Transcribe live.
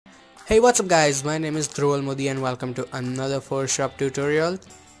Hey, what's up guys, my name is Dhruval Modi and welcome to another Photoshop tutorial.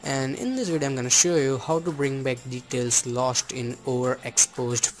 And in this video I'm gonna show you how to bring back details lost in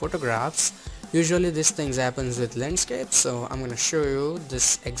overexposed photographs. Usually these things happens with landscapes, so I'm gonna show you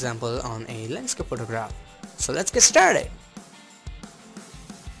this example on a landscape photograph. So let's get started.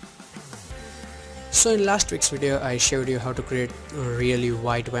 So in last week's video I showed you how to create a really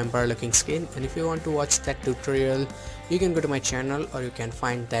white vampire looking skin, and if you want to watch that tutorial you can go to my channel or you can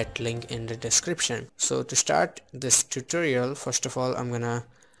find that link in the description. So to start this tutorial, first of all I'm gonna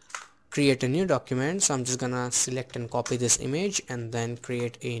create a new document. So I'm just gonna select and copy this image and then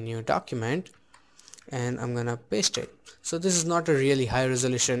create a new document and I'm gonna paste it. So this is not a really high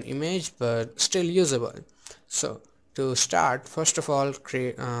resolution image but still usable. So to start, first of all,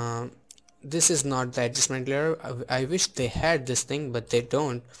 this is not the adjustment layer. I wish they had this thing but they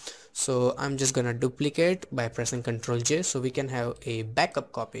don't, so I'm just gonna duplicate by pressing Ctrl J so we can have a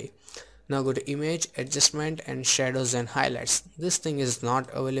backup copy. Now go to image, adjustment and shadows and highlights. This thing is not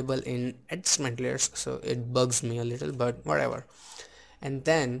available in adjustment layers, so it bugs me a little, but whatever. And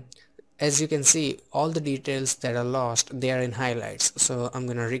then as you can see, all the details that are lost, they are in highlights, so I'm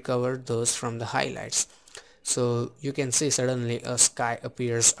gonna recover those from the highlights. So you can see suddenly a sky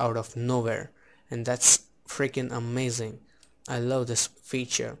appears out of nowhere, and that's freaking amazing. I love this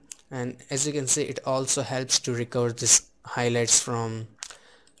feature. And as you can see, it also helps to recover this highlights from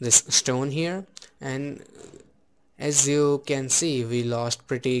this stone here. And as you can see, we lost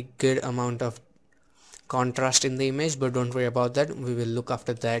pretty good amount of contrast in the image, but don't worry about that, we will look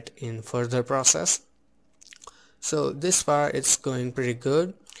after that in further process. So this far it's going pretty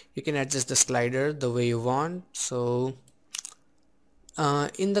good. You can adjust the slider the way you want. So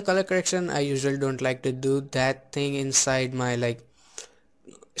in the color correction I usually don't like to do that thing inside my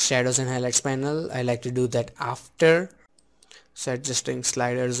shadows and highlights panel. I like to do that after. So adjusting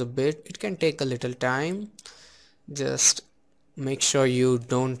sliders a bit, it can take a little time. Just make sure you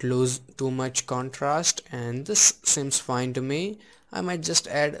don't lose too much contrast, and this seems fine to me. I might just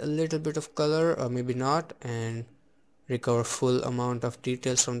add a little bit of color or maybe not and recover full amount of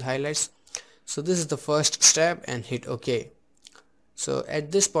details from the highlights. So this is the first step and hit OK. So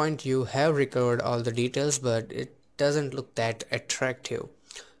at this point you have recovered all the details, but it doesn't look that attractive.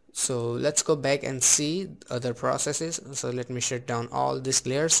 So let's go back and see other processes. So let me shut down all these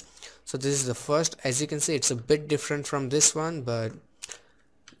layers. So this is the first. As you can see, it's a bit different from this one, but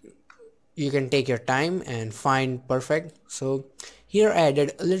you can take your time and find perfect. So here I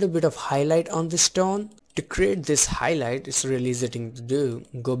added a little bit of highlight on this stone. To create this highlight, it's really easy thing to do.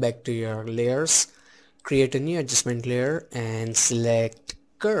 Go back to your layers, create a new adjustment layer and select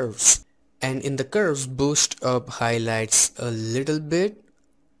curves, and in the curves boost up highlights a little bit,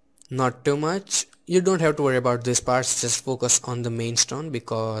 not too much. You don't have to worry about these parts, just focus on the main stone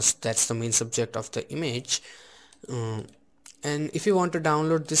because that's the main subject of the image. And if you want to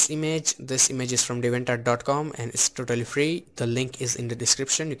download this image is from devantart.com and it's totally free. The link is in the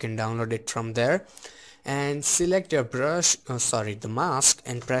description, you can download it from there. And select your brush, the mask,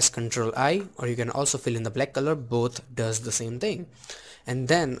 and press Ctrl I, or you can also fill in the black color, both does the same thing. And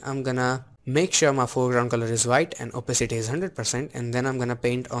then I'm gonna make sure my foreground color is white and opacity is 100%, and then I'm gonna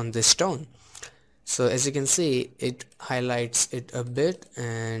paint on this stone. So as you can see, it highlights it a bit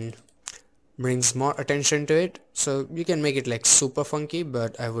and brings more attention to it. So you can make it like super funky,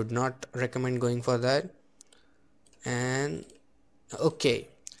 but I would not recommend going for that. And okay,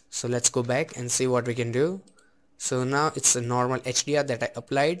 so let's go back and see what we can do. So now it's a normal HDR that I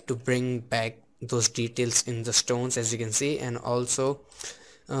applied to bring back those details in the stones, as you can see. And also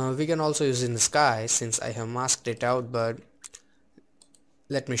we can also use in the sky since I have masked it out, but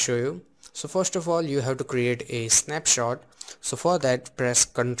let me show you. So first of all, you have to create a snapshot. So for that, press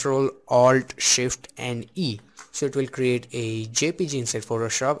Ctrl Alt Shift and E. So it will create a JPG inside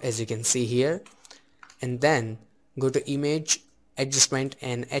Photoshop, as you can see here. And then go to image, adjustment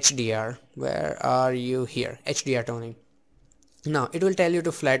and HDR. Where are you? Here, HDR toning. Now it will tell you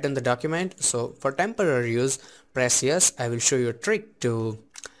to flatten the document. So for temporary use, press yes. I will show you a trick to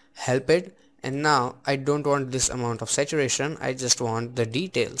help it. And now I don't want this amount of saturation, I just want the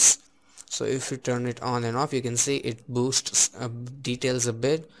details. So if you turn it on and off, you can see it boosts details a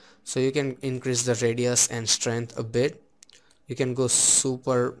bit. So you can increase the radius and strength a bit. You can go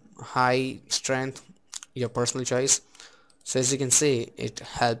super high strength, your personal choice. So as you can see, it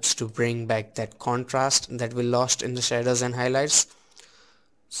helps to bring back that contrast that we lost in the shadows and highlights.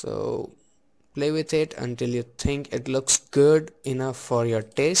 So play with it until you think it looks good enough for your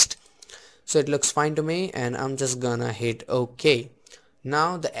taste. So it looks fine to me and I'm just gonna hit OK.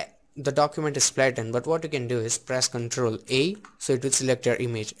 Now the the document is flattened, but what you can do is press Ctrl A, so it will select your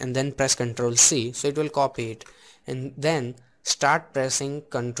image, and then press Ctrl C, so it will copy it, and then start pressing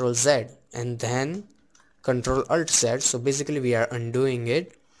Ctrl Z and then Ctrl Alt Z. So basically we are undoing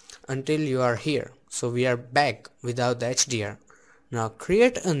it until you are here, so we are back without the HDR. Now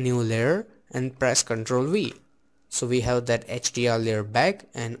create a new layer and press Ctrl V, so we have that HDR layer back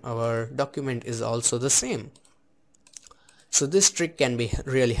and our document is also the same. So this trick can be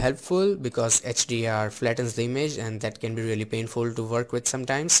really helpful because HDR flattens the image and that can be really painful to work with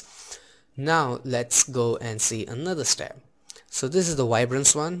sometimes. Now let's go and see another step. So this is the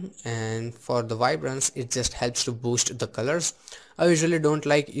vibrance one, and for the vibrance it just helps to boost the colors. I usually don't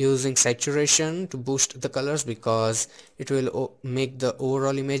like using saturation to boost the colors because it will make the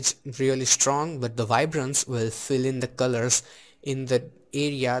overall image really strong, but the vibrance will fill in the colors in the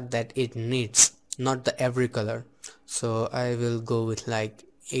area that it needs, not the every color. So I will go with like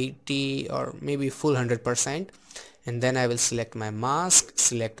 80 or maybe full 100%, and then I will select my mask,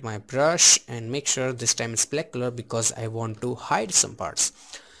 select my brush, and make sure this time it's black color because I want to hide some parts,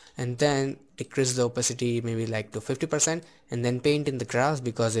 and then decrease the opacity maybe like to 50%, and then paint in the grass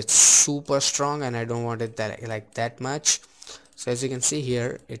because it's super strong and I don't want it that much. So as you can see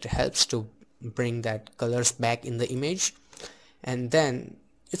here, it helps to bring that colors back in the image, and then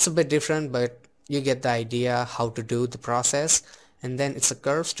it's a bit different, but you get the idea how to do the process. And then it's a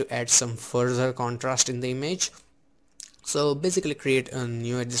curves to add some further contrast in the image. So basically create a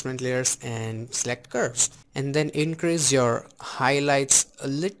new adjustment layers and select curves, and then increase your highlights a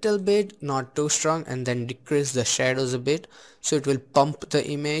little bit, not too strong, and then decrease the shadows a bit so it will pump the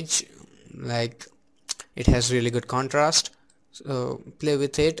image like it has really good contrast. So play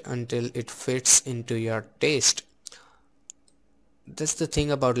with it until it fits into your taste. That's the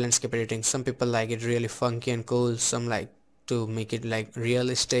thing about landscape editing. Some people like it really funky and cool, some like to make it like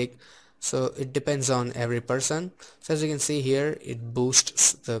realistic, so it depends on every person. So as you can see here, it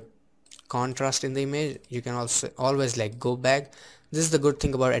boosts the contrast in the image. You can also always like go back. This is the good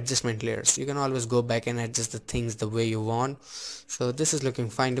thing about adjustment layers, you can always go back and adjust the things the way you want. So this is looking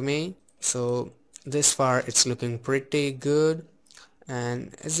fine to me, so this far it's looking pretty good.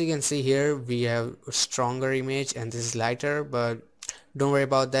 And as you can see here, we have a stronger image and this is lighter, but don't worry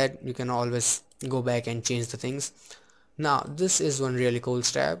about that, you can always go back and change the things. Now this is one really cool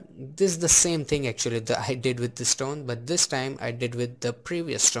step. This is the same thing actually that I did with the stone, but this time I did with the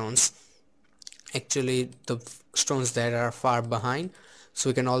previous stones, actually the stones that are far behind, so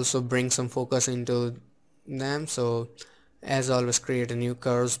we can also bring some focus into them. So as always, create a new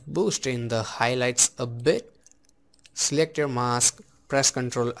curves, boost in the highlights a bit, select your mask, press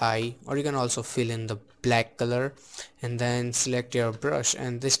Ctrl I, or you can also fill in the black color, and then select your brush,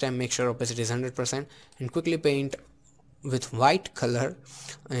 and this time make sure opacity is 100%, and quickly paint with white color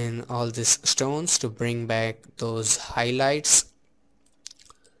in all these stones to bring back those highlights.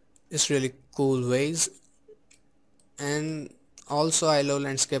 It's really cool ways. And also I love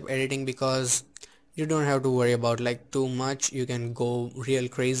landscape editing because you don't have to worry about like too much, you can go real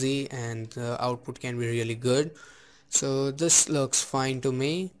crazy and the output can be really good. So this looks fine to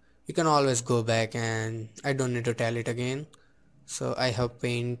me. You can always go back and I don't need to tell it again. So I have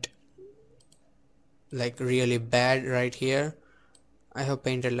paint like really bad right here. I have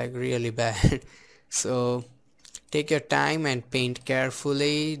painted like really bad. So take your time and paint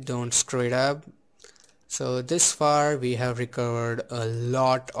carefully, don't screw it up. So this far we have recovered a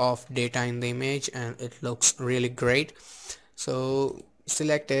lot of data in the image and it looks really great. So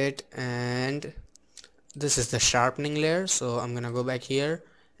select it, and this is the sharpening layer, so I'm gonna go back here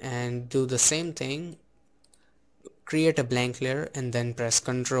and do the same thing, create a blank layer and then press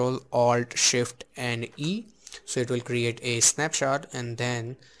Ctrl Alt Shift and E, so it will create a snapshot, and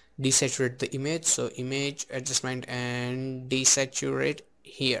then desaturate the image, so image adjustment and desaturate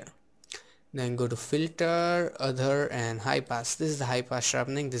here. Then go to filter, other, and high pass. This is the high pass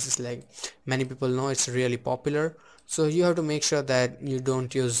sharpening. This is like many people know, it's really popular, so you have to make sure that you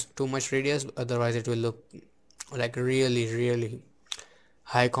don't use too much radius, otherwise it will look like really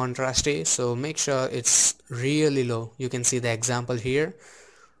high contrasty. So make sure it's really low. You can see the example here,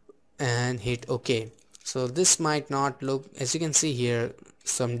 and hit OK. So this might not look, as you can see here,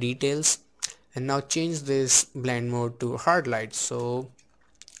 some details. And now change this blend mode to hard light, so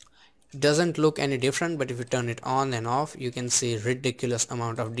it doesn't look any different, but if you turn it on and off, you can see ridiculous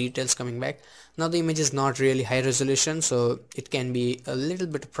amount of details coming back. Now the image is not really high resolution, so it can be a little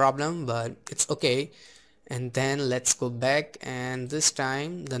bit of problem, but it's okay. And then let's go back, and this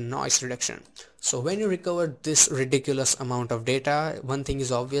time the noise reduction. So when you recover this ridiculous amount of data, one thing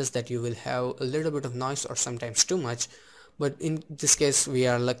is obvious, that you will have a little bit of noise or sometimes too much, but in this case we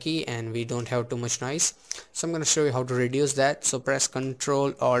are lucky and we don't have too much noise. So I'm going to show you how to reduce that. So press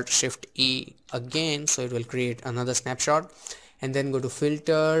Ctrl Alt Shift E again, so it will create another snapshot, and then go to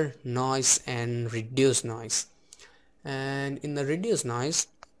filter, noise, and reduce noise. And in the reduce noise,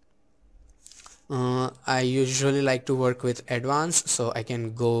 I usually like to work with advanced, so I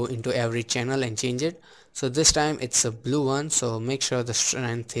can go into every channel and change it. So this time it's a blue one, so make sure the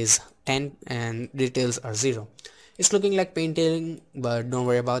strength is 10 and details are 0. It's looking like painting, but don't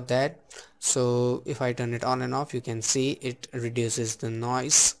worry about that. So if I turn it on and off, you can see it reduces the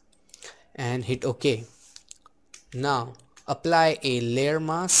noise, and hit OK. Now apply a layer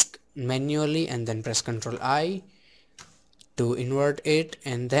mask manually and then press Ctrl I to invert it,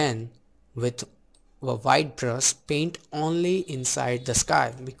 and then with a white brush paint only inside the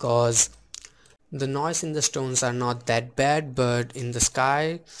sky, because the noise in the stones are not that bad, but in the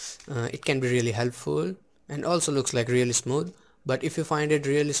sky it can be really helpful and also looks like really smooth. But if you find it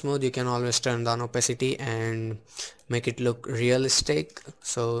really smooth, you can always turn down opacity and make it look realistic.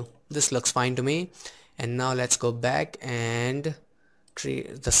 So this looks fine to me. And now let's go back and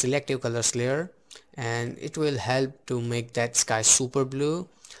create the selective colors layer, and it will help to make that sky super blue.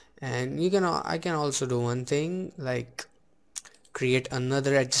 And I can also do one thing, like create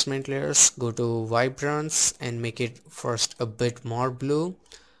another adjustment layers, go to vibrance and make it first a bit more blue,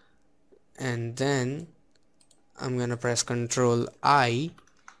 and then I'm gonna press Ctrl I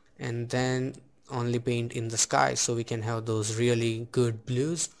and then only paint in the sky, so we can have those really good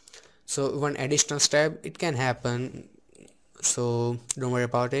blues. So one additional step, it can happen, so don't worry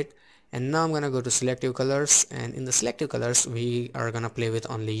about it. And now I'm gonna go to selective colors, and in the selective colors we are gonna play with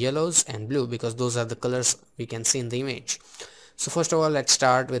only yellows and blue, because those are the colors we can see in the image. So first of all, let's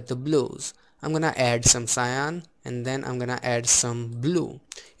start with the blues. I'm gonna add some cyan, and then I'm gonna add some blue.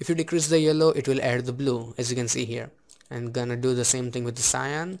 If you decrease the yellow, it will add the blue, as you can see here. I'm gonna do the same thing with the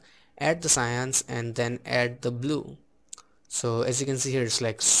cyan, add the cyans, and then add the blue. So as you can see here, it's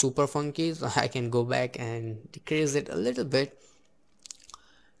like super funky, so I can go back and decrease it a little bit.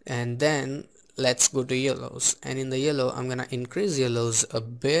 And then let's go to yellows, and in the yellow I'm gonna increase yellows a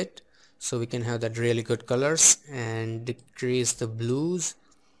bit so we can have that really good colors, and decrease the blues.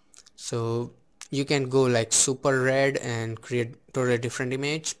 So you can go like super red and create totally different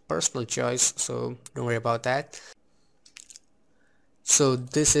image, personal choice, so don't worry about that. So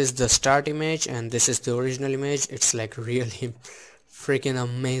this is the start image and this is the original image. It's like really freaking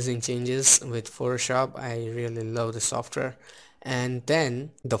amazing changes with Photoshop. I really love the software. And then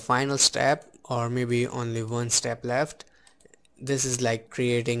the final step, or maybe only one step left, this is like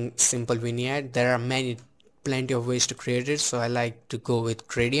creating simple vignette. There are plenty of ways to create it, so I like to go with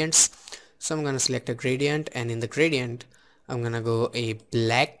gradients. So I'm gonna select a gradient, and in the gradient I'm gonna go a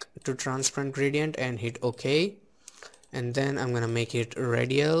black to transparent gradient and hit OK. And then I'm gonna make it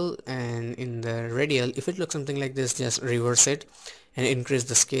radial, and in the radial, if it looks something like this, just reverse it and increase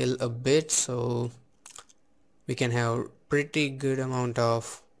the scale a bit, so we can have pretty good amount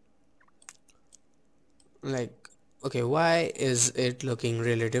of, like, okay, why is it looking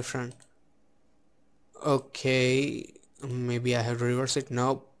really different? Okay, maybe I have to reverse it.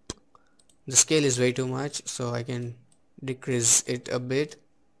 Nope, the scale is way too much, so I can decrease it a bit.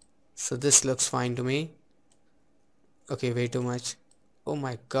 So this looks fine to me. Okay, way too much. Oh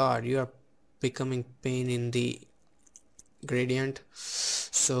my god, you are becoming pain in the gradient.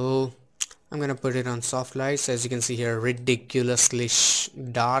 So I'm gonna put it on soft lights. As you can see here, ridiculously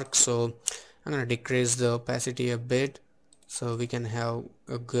dark, so I'm gonna decrease the opacity a bit so we can have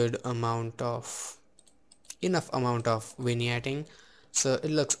a good amount of, enough amount of vignetting, so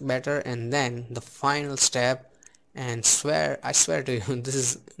it looks better. And then the final step, and I swear to you this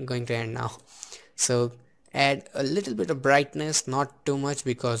is going to end now. So add a little bit of brightness, not too much,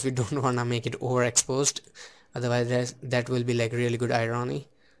 because we don't want to make it overexposed, otherwise that will be like really good irony.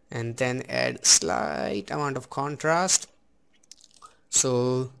 And then add slight amount of contrast.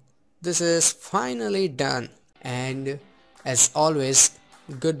 So this is finally done, and as always,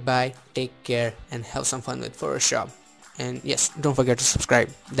 goodbye, take care, and have some fun with Photoshop. And yes, don't forget to subscribe.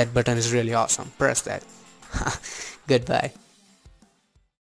 That button is really awesome, press that. Goodbye.